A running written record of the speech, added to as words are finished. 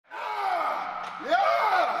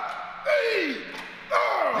There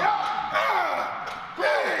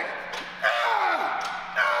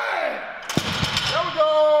we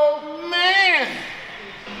go, man.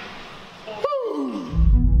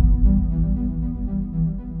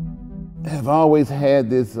 I've always had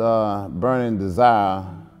this burning desire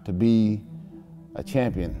to be a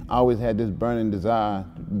champion. I always had this burning desire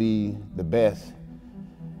to be the best.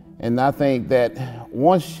 And I think that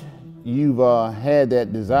once you've had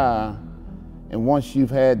that desire, and once you've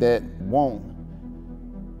had that want,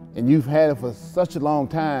 and you've had it for such a long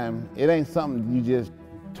time, it ain't something you just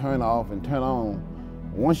turn off and turn on.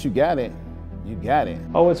 Once you got it, you got it.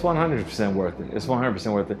 Oh, it's 100% worth it. It's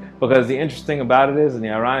 100% worth it. Because the interesting thing about it is, and the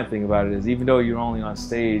ironic thing about it is, even though you're only on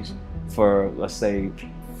stage for, let's say,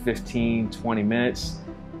 15, 20 minutes,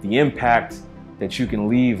 the impact that you can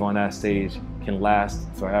leave on that stage can last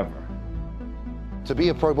forever. To be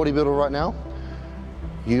a pro bodybuilder right now,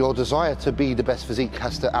 your desire to be the best physique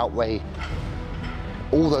has to outweigh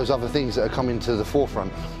all those other things that are coming to the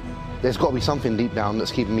forefront. There's got to be something deep down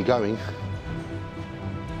that's keeping me going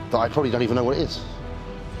that I probably don't even know what it is.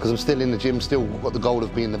 Because I'm still in the gym, still got the goal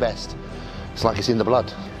of being the best. It's like it's in the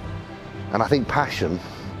blood. And I think passion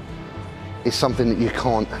is something that you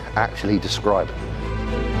can't actually describe.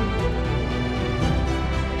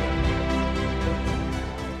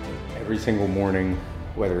 Every single morning,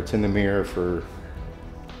 whether it's in the mirror for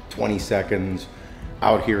 20 seconds,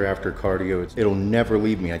 out here after cardio, it'll never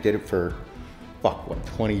leave me. I did it for, fuck, what,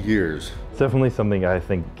 20 years. It's definitely something I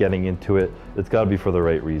think getting into it, it's gotta be for the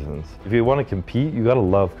right reasons. If you wanna compete, you gotta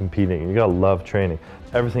love competing, you gotta love training.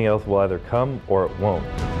 Everything else will either come or it won't.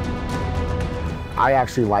 I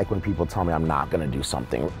actually like when people tell me I'm not gonna do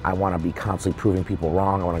something. I wanna be constantly proving people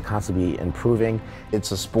wrong. I wanna constantly be improving.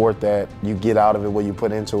 It's a sport that you get out of it what you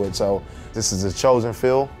put into it. So this is a chosen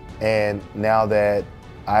field. And now that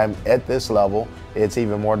I'm at this level, it's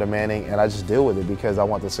even more demanding, and I just deal with it because I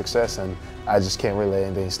want the success, and I just can't really let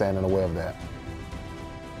anything stand in the way of that.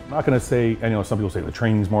 I'm not gonna say, you know, some people say the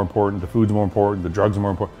training's more important, the food's more important, the drugs are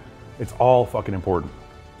more important. It's all fucking important.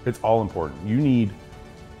 It's all important. You need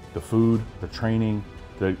the food, the training,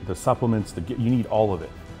 the supplements, you need all of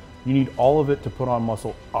it. You need all of it to put on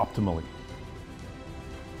muscle optimally.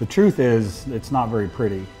 The truth is, it's not very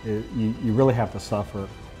pretty. You really have to suffer.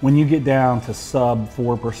 When you get down to sub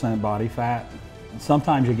 4% body fat,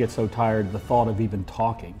 sometimes you get so tired the thought of even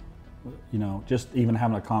talking, you know, just even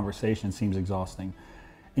having a conversation seems exhausting.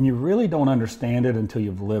 And you really don't understand it until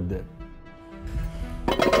you've lived it.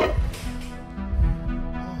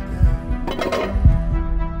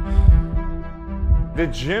 The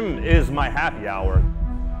gym is my happy hour.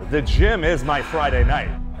 The gym is my Friday night.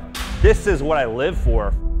 This is what I live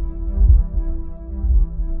for.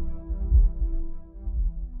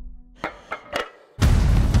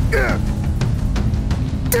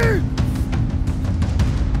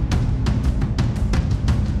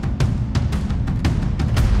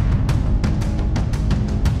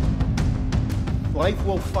 Life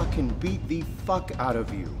will fucking beat the fuck out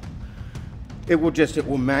of you. It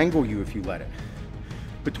will mangle you if you let it.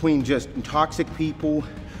 Between just toxic people,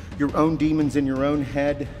 your own demons in your own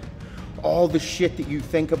head, all the shit that you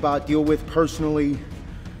think about, deal with personally.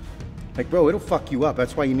 Like, bro, it'll fuck you up.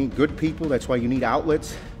 That's why you need good people. That's why you need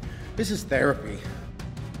outlets. This is therapy.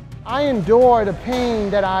 I endure the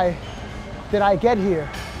pain that I get here.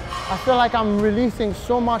 I feel like I'm releasing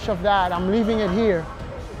so much of that. I'm leaving it here.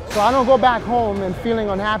 So I don't go back home and feeling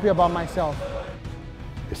unhappy about myself.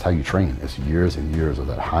 It's how you train. It's years and years of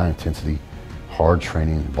that high intensity, hard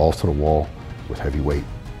training, balls to the wall with heavy weight.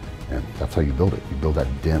 And that's how you build it. You build that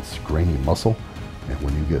dense, grainy muscle. And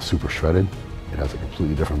when you get super shredded, it has a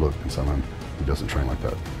completely different look than someone who doesn't train like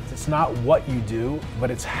that. It's not what you do,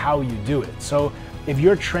 but it's how you do it. So if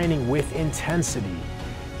you're training with intensity,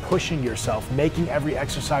 pushing yourself, making every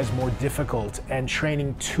exercise more difficult, and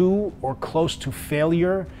training to or close to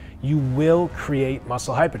failure, you will create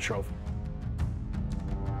muscle hypertrophy.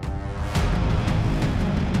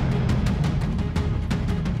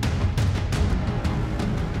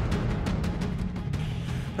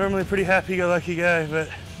 Normally a pretty happy-go-lucky guy, but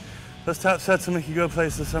those top sets will make you go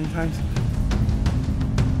places sometimes.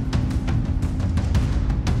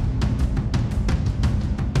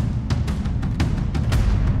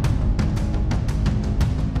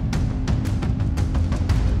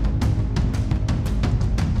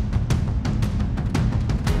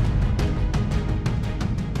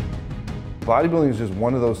 Bodybuilding is just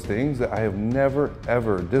one of those things that I have never,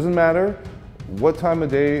 ever, it doesn't matter what time of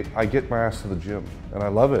day I get my ass to the gym, and I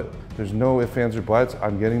love it. There's no ifs, ands, or buts.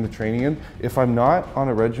 I'm getting the training in. If I'm not on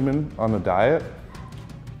a regimen, on a diet,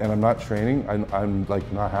 and I'm not training, I'm like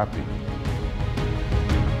not happy.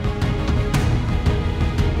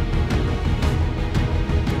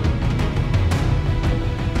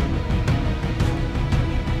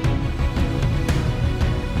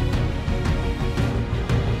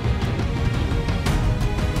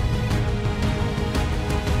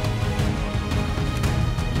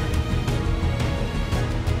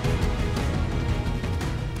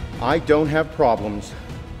 I don't have problems,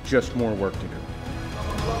 just more work to do.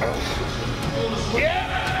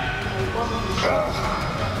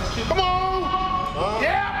 Come on!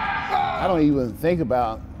 I don't even think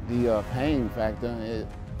about the pain factor.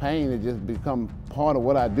 Pain has just become part of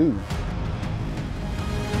what I do.